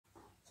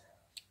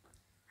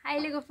हाय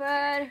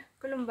लोगोफोर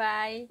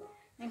खुलुमबाय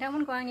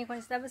नोंथांमोनखौ आंनि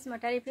खनस्था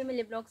बसुमतारी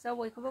फेमिलि ब्लग्सआव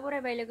बयखौबो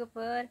बरायबाय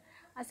लोगोफोर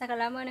आसा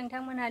खालामो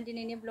नोंथांमोनहा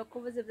दिनैनि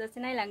ब्लगखौबो जोबजासे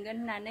नायलांगोन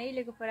होननानै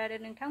लोगोफोर आरो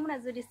नोंथांमोनहा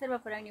जुदि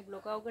सोरबाफोर आंनि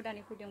ब्लगआव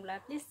गोदानै फैदोंब्ला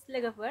प्लिज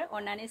लोगोफोर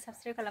अननानै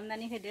साबस्क्राइब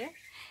खालामनानै होदो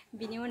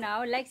बिनि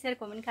उनाव लाइक शेयार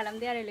कमेन्ट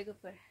खालामदो आरो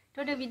लोगोफोर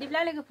थ'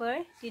 बिदिब्ला लोगोफोर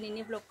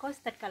दिनैनि ब्लगखौ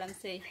स्टार्ट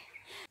खालामसै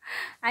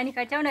आंनि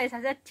खाथियाव नै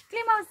सासे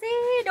थिख्लि मावजि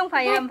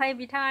दंफायो ओमफ्राय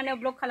बिथाङानो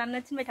ब्लग खालामनो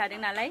थिनबाय थादों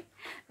नालाय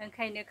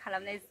ओंखायनो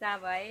खालामनाय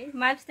जाबाय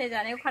मा फिथाइ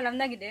जानायखौ खालामनो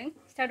नागिरदों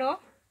खिथाद'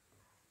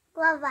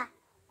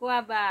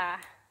 गुवाबा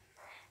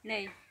नै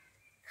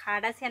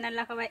खादा सेनानै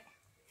लाखाबाय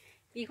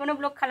बेखौनो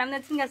ब्लग खालामनो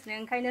थिनगासिनो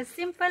ओंखायनो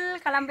सिम्पोल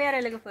खालामबाय आरो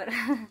लोगोफोर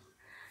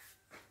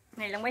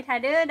नायलांबाय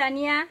थादो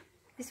दानिया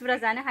बिसिबुरा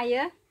जानो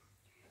हायो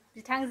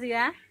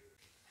बिथांजोआ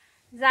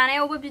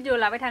जानायावबो भिडिअ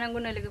लाबाय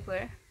थानांगौनो लोगोफोर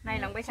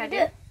नायलांबाय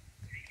थादो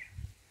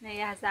नै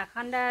आहा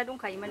जाखान्दा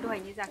दंखायोमोन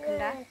दहायनि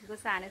जाखान्दा बेखौ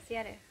जानोसै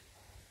आरो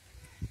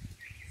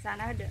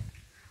जाना होदो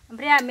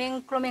ओमफ्राय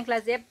आहा मेंख्ला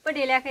जेबो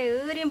देलायाखै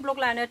ओरैनो ब्लग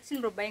लानो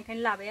थिनब्रबबाय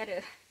ओंखायनो लाबाय आरो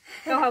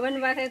गावहाबो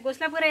नुवाखै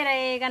गस्ला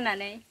बोराय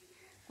गाननानै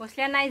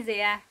गस्लाया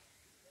नायजाया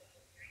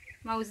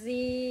मावजि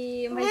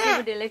ओमफ्राय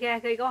जेबो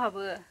देलायखायाखै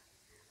गावहाबो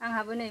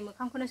आंहाबो नै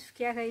मोखांखौनो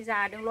सुखायाखै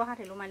जादोंल'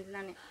 हाथायल'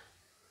 मानजिनानै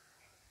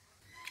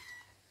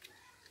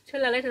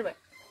सोलालायथारबाय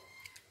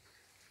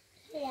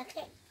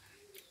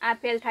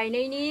आपेल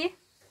थाइनैनि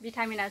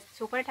भिटामिना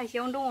सफारि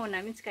थाइसेयावनो दङ होनना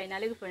मिथिखायोना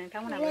लोगोफोर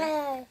नोंथांमोनहाबो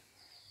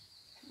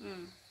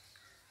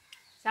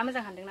जा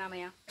मोजां हानदों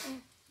नामाया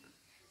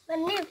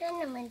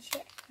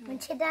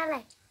मोनसे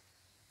दालाय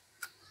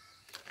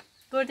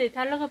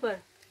गोदैथार लोगोफोर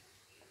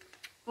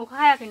अखा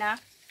हायाखैना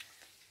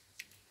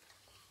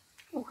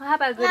अखा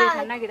हाबा गोदै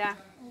थानो नागिरा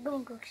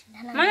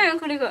मा होनो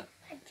खोलैखो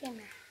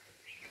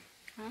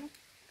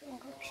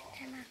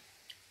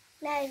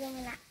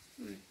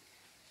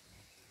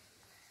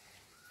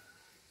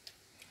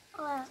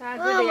जा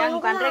गोदै आं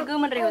बांद्राय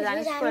गोमोनद्रायखौ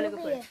जानो सुखुवा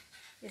लोगोफोर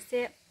एसे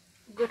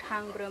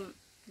गोथां ब्रोम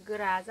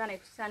गोरा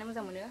जानायखौसो जानो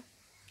मोजां मोनो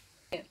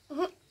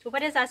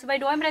सफारिया जाजोब्बाय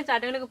दहायनिफ्राय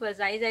जादों लोगोफोर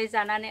जायै जायै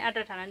जानानै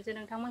आद्रा थानानैसो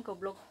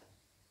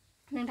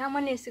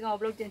नोंथांमोननि सिगाङाव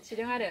ब्लग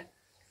दिन्थिदों आरो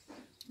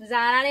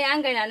जानानै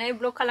आंगायनानै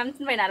ब्लग खालामनो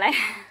थिनबाय नालाय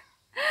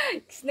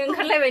खिनो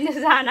ओंखारलायबायनो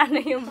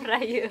जानानै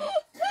ओमफ्रायो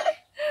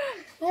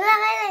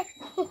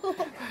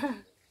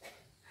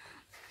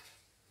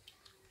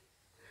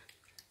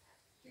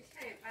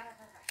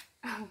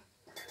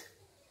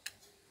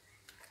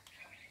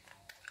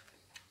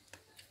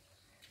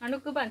आंनो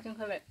गोबानसो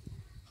ओंखारबाय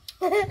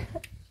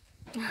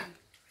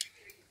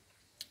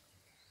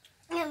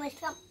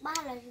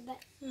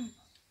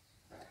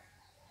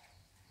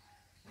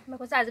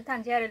बेखौ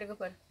जाजोबथारनोसै आरो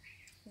लोगोफोर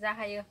जा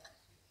हायो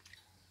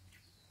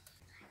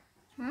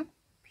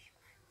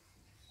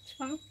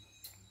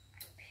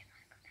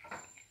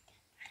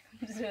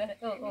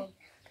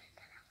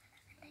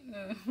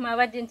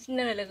माबा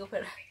दिन्थिनो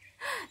लोगोफोर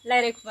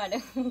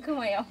रायज्लायखुमादों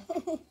खोमायाव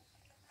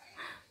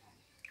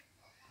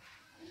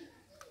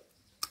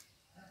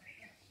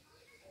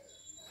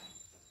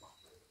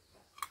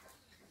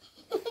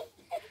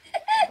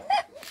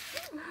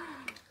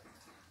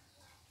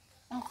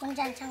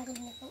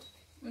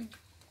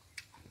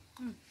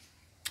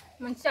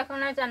मोनसे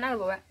जाखांना जानो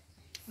नागिरबावबाय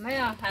ओमफ्राय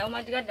आं हायाव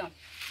मादि गारदों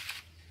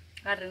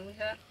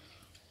गारदोंसो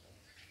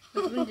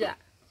दुन्दिया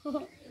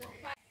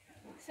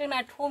जोंना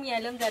टमिया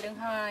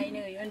लोमजादोंहाय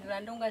नै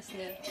उन्दुनानै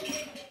दंगासिनो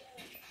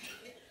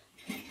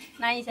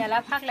नायजाला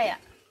फाग्लाया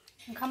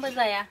ओंखामबो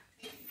जाया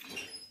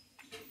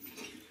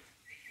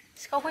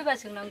सिखाव फैबा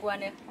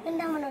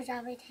सोंनांगौआनो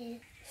जाबाय थायो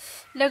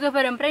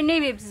लोगोफोर ओमफ्राय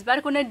नैबे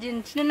बिबारखौनो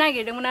दिन्थिनो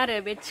नागिरदोंमोन आरो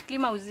बे थिख्लि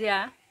मावजिया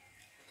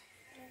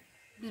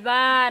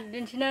बिबार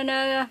दिन्थिनोनो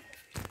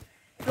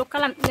ब्लग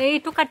खालाम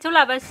नैथ' खाथियाव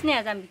लाबा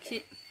सिनाया जाम्बिखि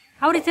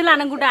हावरिसो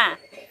लानांगौ दा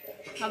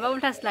माबा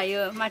उल्थासो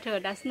लायो माथो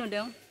दासो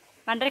नुदों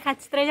बांद्राय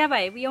खाथिद्राय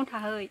जाबाय बैयावनो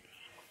थाहै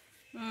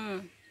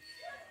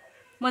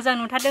मोजां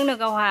नुथारदोंनो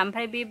गावहा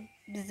ओमफ्राय बे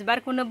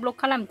बिबारखौनो ब्लग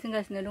खालामनो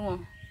थिनगासिनो दङ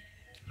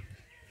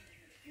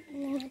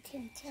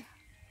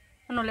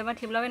उनावलाय मा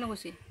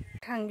थेबलाबायनांगौसै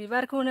थां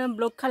बिबारखौनो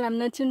ब्लग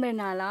खालामनो थिनबाय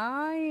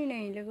नालाय नै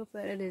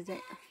लोगोफोर ओरैजाय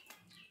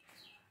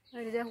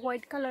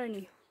व्हाइट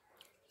कालारनि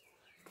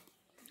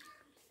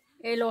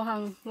येल'हां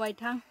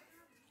व्हाइटहां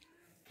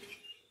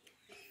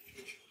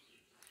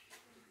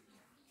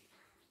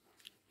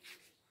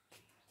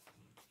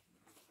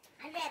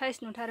साइज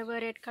नुथारोबो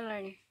रेड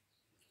कालारनि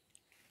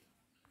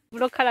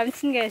ब्लग खालामनो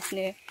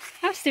थिनगासिनो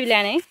मा बुस्थु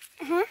बिलायानै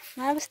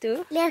मा बुस्थु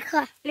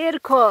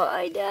लेरख'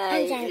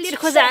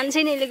 लेरख'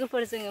 जानोसै नै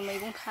लोगोफोर जोङो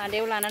मैगं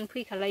खादायाव लानानै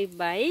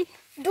फैखालायबाय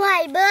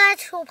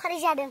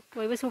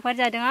दहायबो सफारि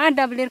जादों आरो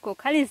दाबो लेरख'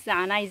 खालि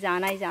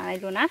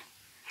जानायल' ना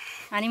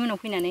आनै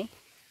मोनाव फैनानै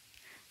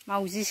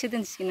मावजिसो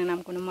दोनसिगोन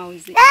नामखौनो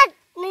मावजि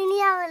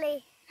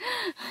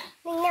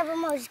नोंनियाबो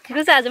मावजि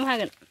बेखौ जाजोबनो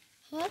हागोन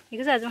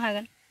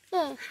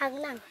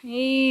हागोन आं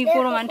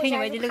गरमानो थैनाय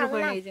बायदि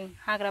लोगोफोर नै जों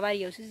हाग्रा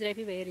बारियावसो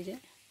जिरायफैबाय ओरैजाय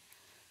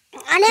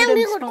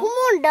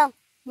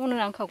मनो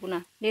नांखागौना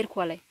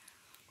लेरख'आलाय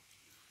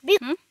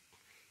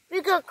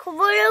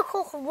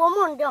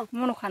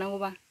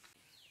मन'खानांगौबा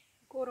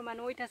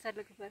गरमानो अयथासार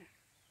लोगोफोर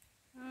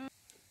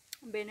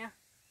बेनो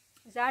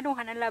जा दं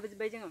हानानै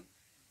लाबोजोब्बाय जोङो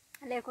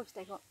लेरख'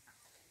 फिथाइखौ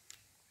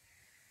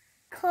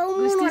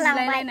गुस्थि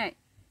जिलायलायनाय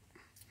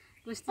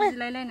गुस्थि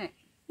जिलायलायनाय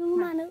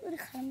मानो ओरै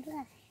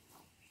खालामदों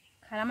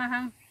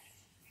खालामाहां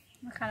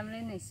मा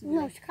खालामलायनायसै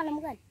उनावसो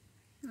खालामगोन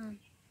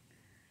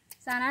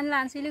जानानै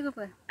लानोसै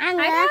लोगोफोर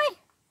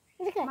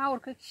मा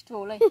अरखो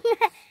खिथुआवलाय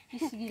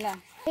गिसि गिला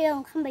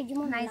ओंखाम बायदि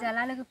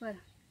नायजाला लोगोफोर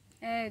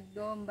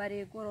एकदमबारे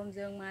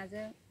गरमजों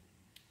माजों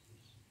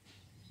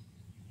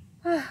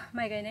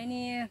माइ गायनायनि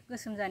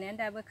गोसोम जानायानो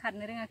दाबो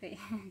खारनो रोङाखै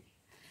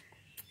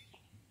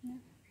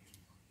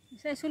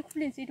स्कुल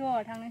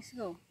खुलिनोसैथ'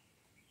 थांनांसिगौ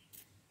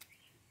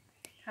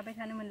थाबाय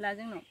थानो मोनला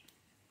जोंनाव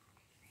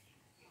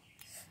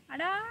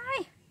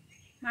आदै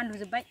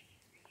मानलुजोब्बाय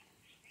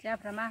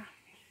जाफ्रा मा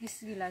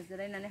गिसि गिला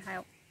जिरायनानै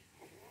हायाव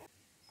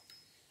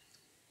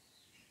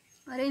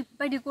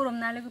ओरैबायदि गरम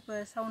ना लोगोफोर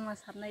सावन मास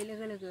हाबनाय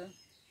लोगो लोगो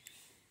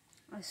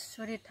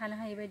आसरित थानो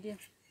हायै बायदि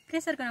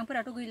प्रेसार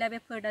गोनांफोराथ' गैला बे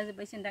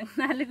फोरदाजोब्बायसोदां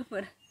ना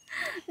लोगोफोर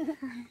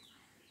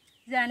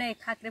जोंहा नै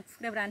खाख्रेब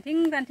खुख्रेब रानथिं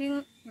रानथिं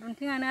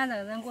रुन्थिंआनो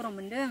आजां गरम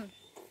मोन्दों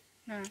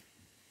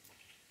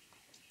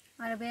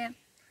आरो बे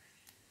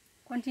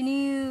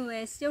कन्टिनिउ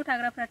एसेयाव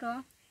थाग्राफ्राथ'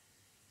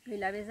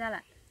 गैला बे जाला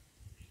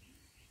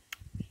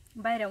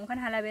बाहेरायाव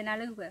ओंखारनो हाला बे ना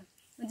लोगोफोर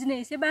दिनै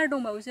एसे बार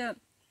दंबावोसो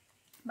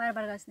बार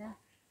बारगासिनो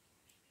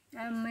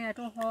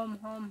मैयाथ' हम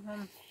हम हम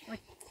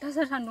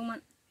अयथासार सान्दुंमोन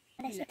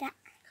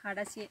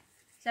खादासे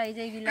जायै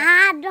जायै गैला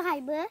आरो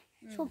दहायबो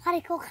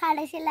सफारिखौ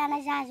खादासे लाना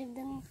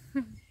जाजोबदों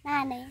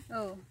नानै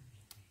औ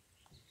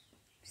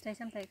फिथाइ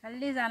सामथाइ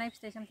खालि जानाय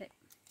फिथाइ सामथाइ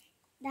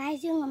दाहाय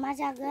जोङो मा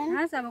जागोन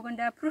मा जाबावगोन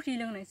दा फ्रुटि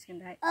लोंनांसिगोन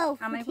दाहाय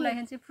आमाइखौ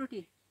लायहोनोसै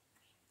फ्रुटि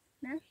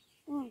ना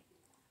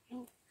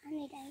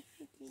आंनि दाहाय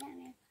फ्रुटि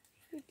जानाय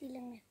फ्रुटि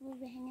लोंनायखौबो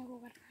बेहायनो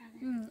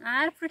हगारखागोन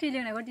आरो फ्रुटि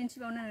लोंनायखौ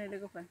दिन्थिबावनो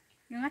लोगोफोर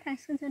नोंहा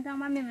थांसिगोनसोदां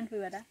मामिमोन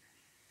फैबा दा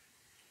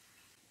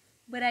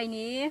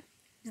बोरायनि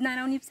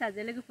बिनानावनि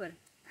फिसाजो लोगोफोर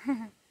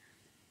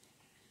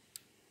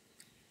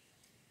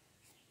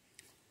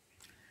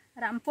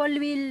रामपल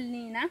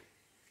बिलनि ना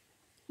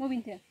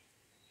मबिनथो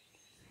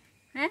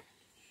हो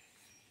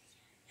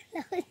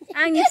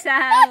आंनि फिसा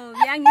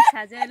बे आंनि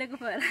फिसाजो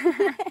लोगोफोर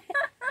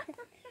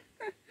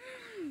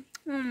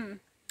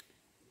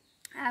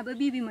आहाबो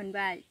बिबि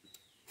मोनबाय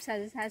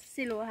फिसाजो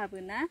सासेल' आहाबो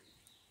ना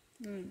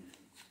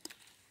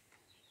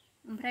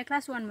ओमफ्राय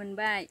क्लास 1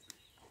 मोनबाय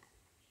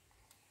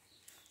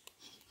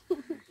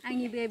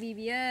आंनि बेबि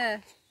बियो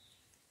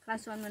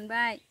क्लास 1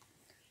 मोनबाय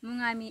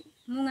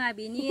मुङा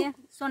बिनि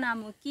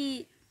सनामुखि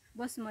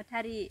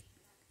बसुमतारी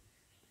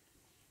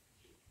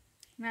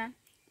ना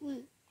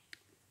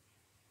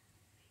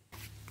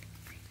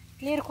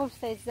लेरख'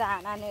 फिथाइ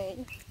जानानै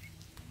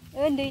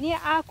उन्दैनि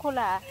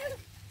आखला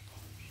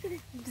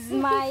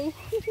बिमाय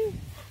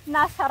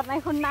ना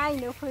सारनायखौ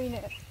नायनो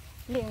फैनो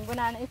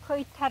लेंबोनानै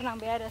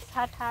फैथारनांबाय आरो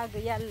साथा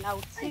गैया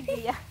लावथि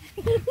गैया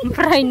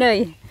ओमफ्राय नै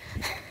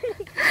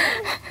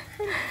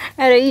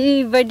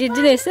ओरैबायदि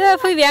दिनैसो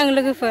फैबाय आं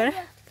लोगोफोर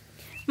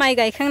माइ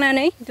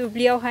गायखांनानै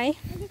दुब्लियावहाय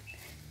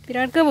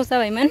बिराद गोबाव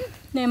जाबायमोन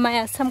नै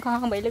माइआ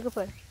सोमखांहांबाय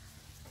लोगोफोर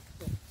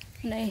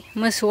नै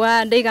मोसौआ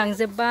दै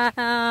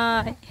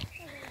गांजोब्बाय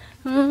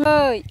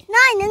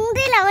नै नों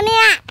दै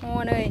लाबोनाया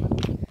नै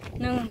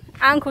नों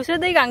आंखौसो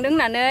दै गांदों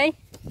होननानै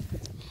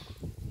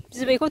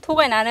बिबैखौ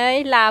थगायनानै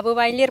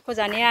लाबोबाय लेरख'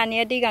 जानाया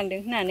आनैया दै गांदों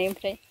होननानै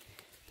ओमफ्राय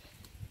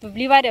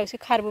दुब्लि बारियावसो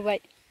खारबोबाय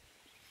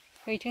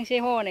हैथोंसै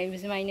हनै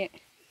बिमायनो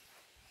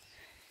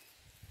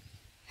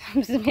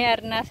बिमाया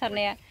आरो ना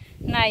सारनाया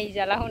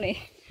नायजाला हनै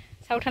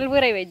सावथाल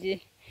बोराय बायदि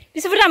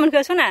बेसे बुरजा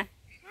मोनखो सना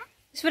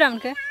बेसे बुरजा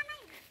मोनखो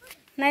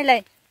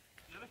नायलाय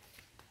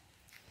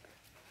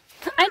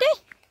आइदै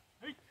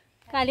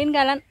गालिन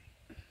गालान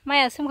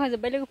माइया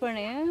सोमखांजोब्बाय लोगोफोर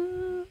नै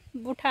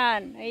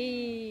भुटान ओइ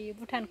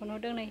भुटानखौ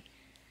नुदों नै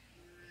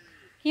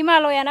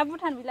हिमालया ना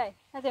भुटान बिलाय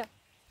हाजो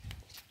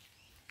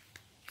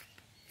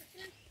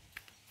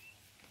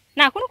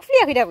नाखौनो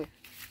खुलियाखै दाबो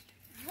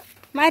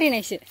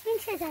मारिनायसो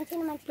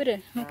बोरो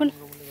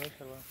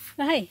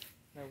बाहाय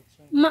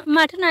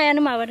माथो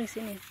नायानो माबादोंसो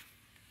नै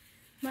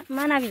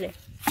मा ना बिलाय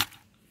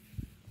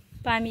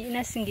बामि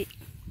ना सिंगि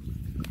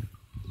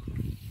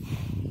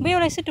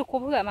बैयावलाय सोरथो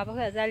खब होआ माबा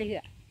होआ जालि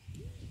होआ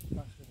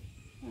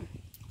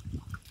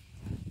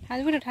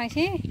हाजोफोर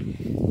थांसै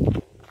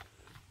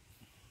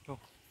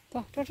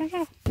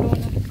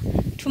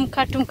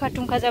थुमखा थुमखा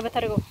थुमखा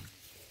जाबायथारगौ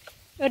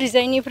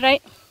ओरैजायनिफ्राय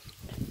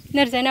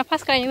नोरजायना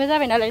फास गायनोबो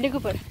जाबाय नालाय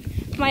लोगोफोर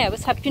माइयाबो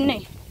साबसिन नै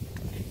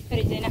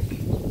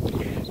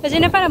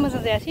ओरैजायना बारा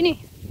मोजां जायासै नै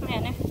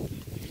माइयानो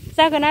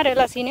जागोन आरो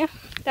लासैनो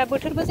दा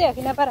बोथोरबो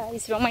जायाखैना बारा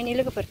इसेबां माइनि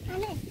लोगोफोर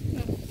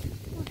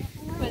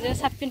मोजां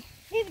साबसिन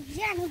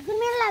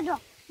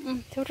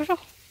थौ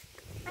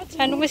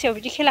सान्दुं गोसायाव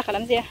बिदि खेला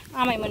खालामजाया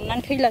आमाय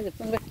मोननानै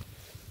थैलाजोबगोनबो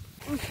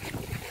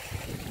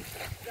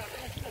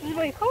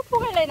बिबैखौ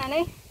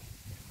थगायलायनानै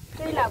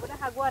दै लाबोनो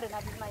हागौ आरोना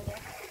बिमायनो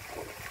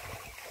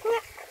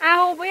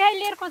आहो बैहाय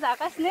लेरख'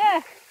 जागासिनो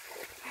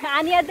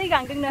आनैया दै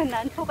गांदोंनो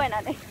होननानै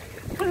थगायनानै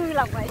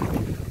होलांबाय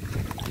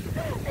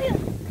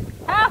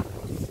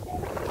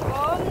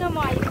ओम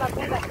नम' आइ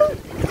बाबा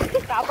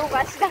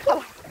गाबौगासिनो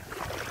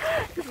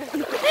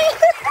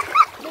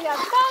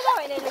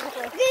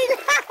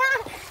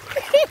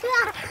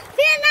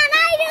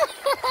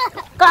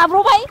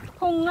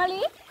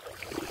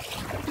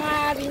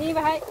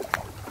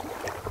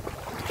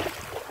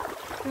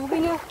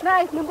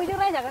फै नोंबोजों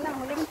रायजागोन आं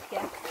हले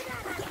मिथिखाया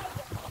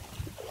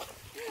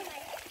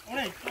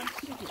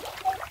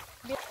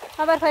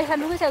माबार फै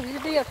सान्दुं गोसायाव बिदि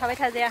दैयाव थाबाय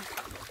थाजाया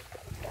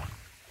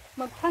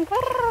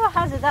मोगथांफोर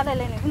हाजो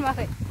जालायलायनायखौ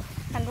नुवाखै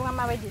सान्दुंआ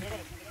माबायदि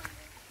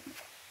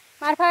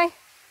मार फै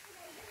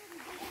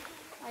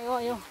आयौ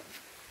आयौ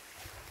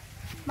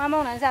मा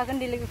मावनानै जागोन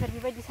दे लोगोफोर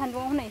बेबायदि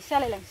सान्दुंआव होननायसो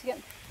जालायलांसिगोन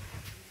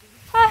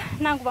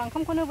नांगौबा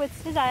ओंखामखौनो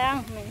बोथिसे जाया आं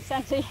होननायसो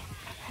जानोसै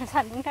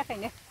सान्दुंनि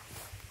थाखायनो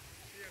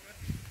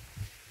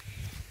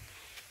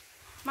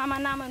मा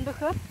ना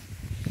मोनबोखो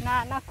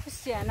ना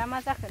खुसिया ना मा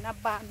जाखो ना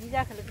बामि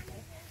जाखो लोगोफोर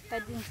दा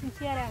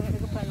दिन्थिनोसै आरो आङो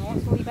लोगोफोर न'आव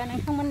सहैबा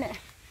नोंथांमोननो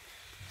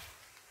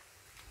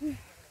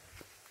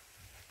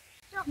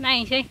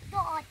नायनोसै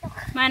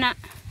मा ना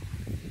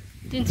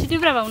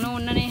दिन्थिदोब्रा बावनो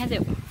अननानै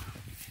हाजोआव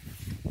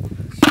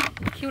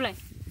खेवलाय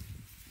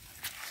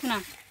खोना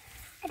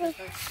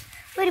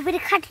बोरै बोरै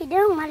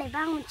खाथेदों मालायबा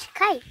आं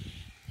मिथिखाय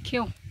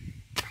खेव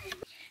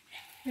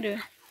आरो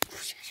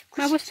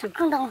मा बुस्थु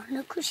आं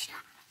दावनो खुसिया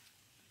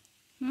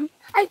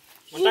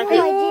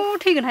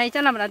थैगोन हाय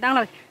जानला मोनला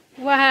दांलाबाय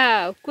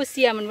वाव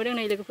कुसिया मोनबोदों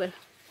नै लोगोफोर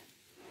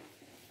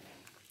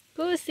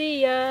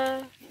कुसिया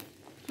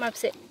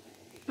माबसे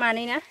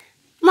मानै ना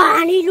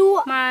मानैल'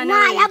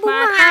 नायाबो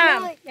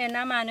माथाम ए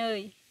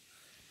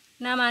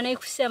ना मानै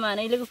खुसिया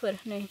मानै लोगोफोर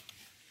नै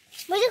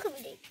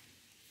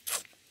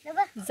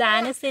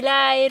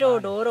जानोसैलाय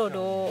रद'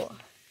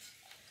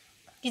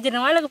 गिदिर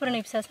नङा लोगोफोर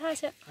नै फिसा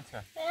सासो